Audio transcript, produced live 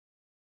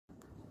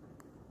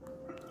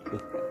I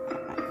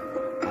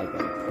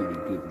got a pretty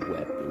good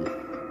weapon.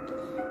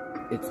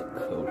 It's a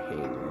coat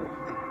hanger.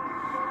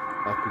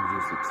 I can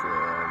use it to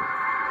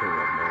hang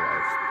up my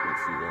wife's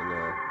pussy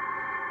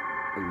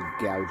and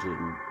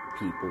gouging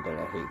people that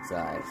I hate's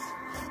eyes.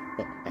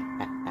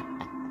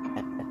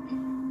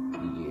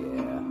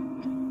 Yeah.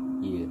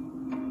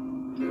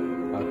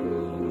 I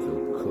can use a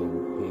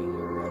coat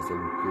hanger as a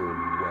good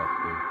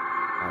weapon.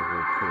 I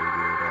will put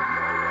it up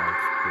my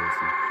wife's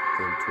pussy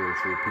and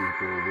torture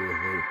people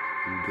with it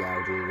and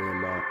gouging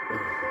them up.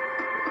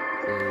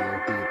 And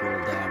people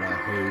that I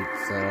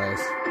hate's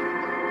eyes.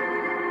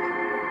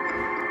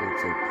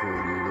 It's a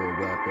pretty good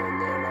weapon,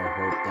 and I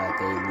hope that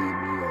they leave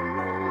me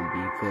alone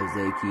because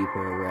they keep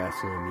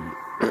harassing me.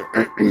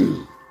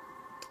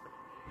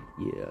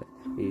 Yeah,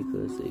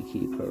 because they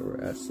keep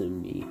harassing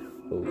me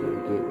over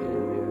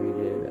getting married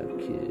and have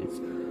kids.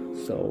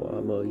 So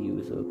I'ma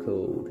use a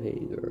coat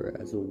hanger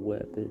as a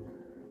weapon,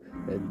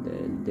 and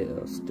then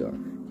they'll start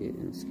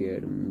getting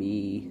scared of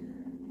me.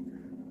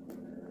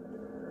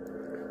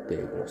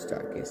 They're gonna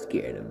start getting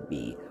scared of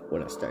me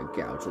when I start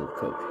gouging the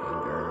coat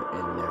hanger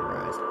in their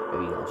eyes.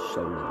 Maybe I'll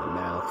shove them in the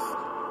mouth,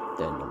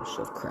 then I'm gonna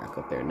shove crack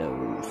up their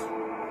nose.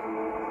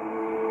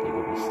 They're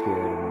gonna be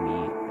scared of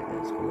me, and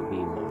it's gonna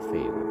be my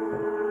favorite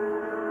part.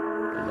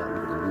 And I'm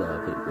gonna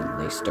love it when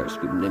they start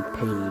screaming in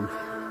pain.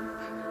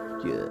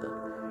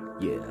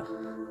 Yeah,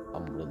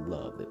 I'm gonna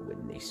love it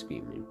when they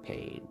scream in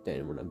pain.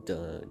 Then when I'm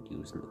done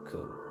using the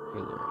coat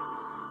hanger,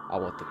 I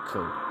want the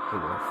coat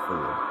hanger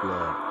full of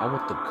blood. I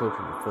want the coat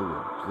hanger full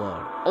of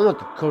blood. I want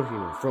the coat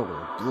hanger full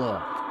of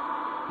blood.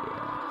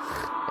 Yeah.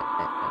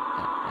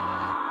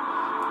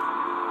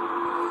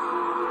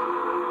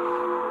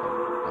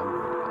 I'm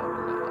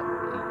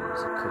gonna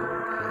use a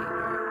coat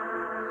hanger.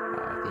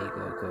 I think a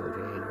coat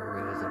hanger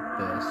is the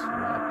best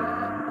weapon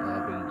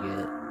ever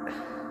yet.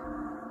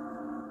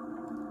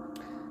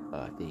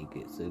 I think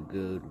it's a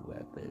good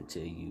weapon to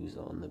use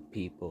on the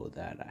people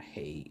that I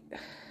hate.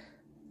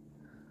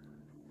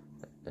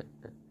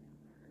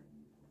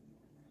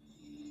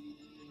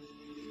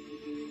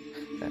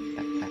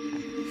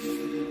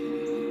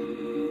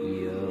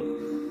 Yup,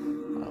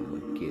 I'ma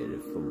get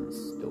it from the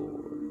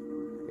store.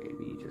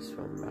 Maybe just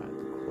from out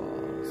the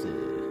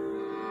closet.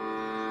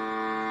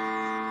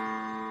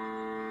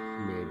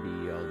 Maybe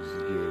I'll just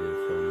get it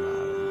from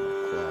out of my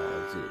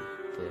closet.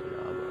 Then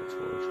I'ma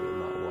torture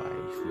my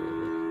wife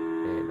with it.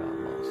 And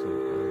I'm also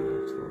gonna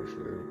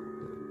torture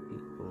the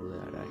people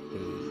that I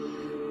hate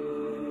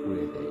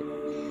with it.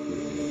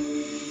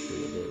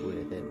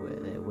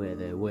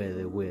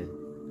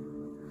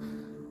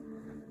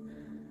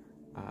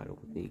 I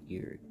don't think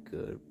you're a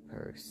good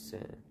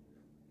person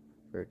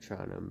for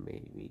trying to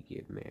make me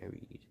get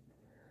married.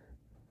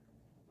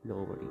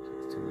 Nobody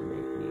gets to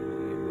make me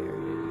get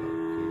married and have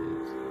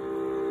kids.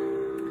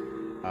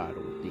 I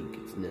don't think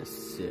it's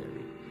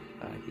necessary.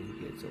 I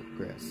think it's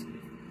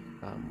oppressive.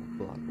 I'm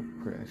a block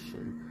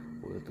oppression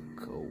with a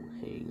coat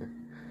hanger.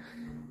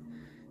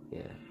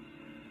 Yeah.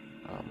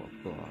 I'ma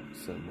block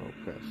some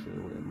oppression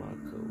with my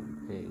coat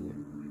hanger.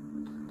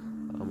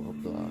 I'ma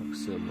block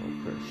some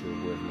oppression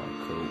with my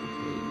coat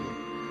hanger.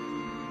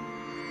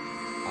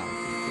 I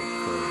think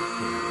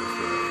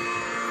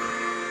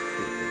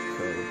the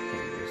coat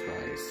hanger's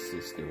my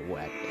assistant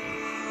weapon.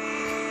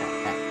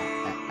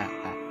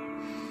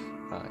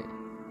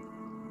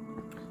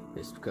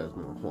 It's because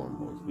my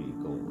hormones be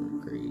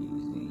going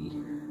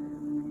crazy.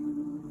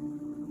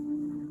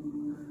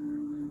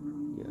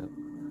 Yep.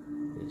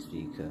 It's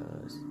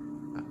because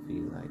I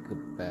feel like a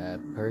bad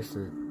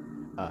person.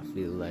 I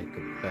feel like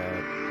a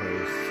bad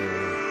person.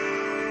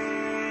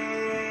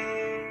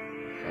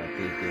 I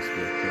think it's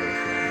because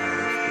my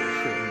mom's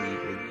pushing me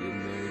to get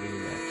married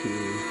and have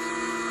kids.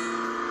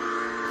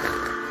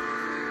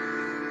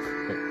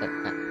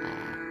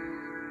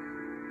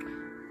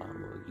 I'm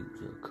gonna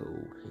use a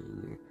coat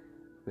hanger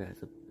as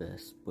the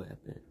best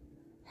weapon.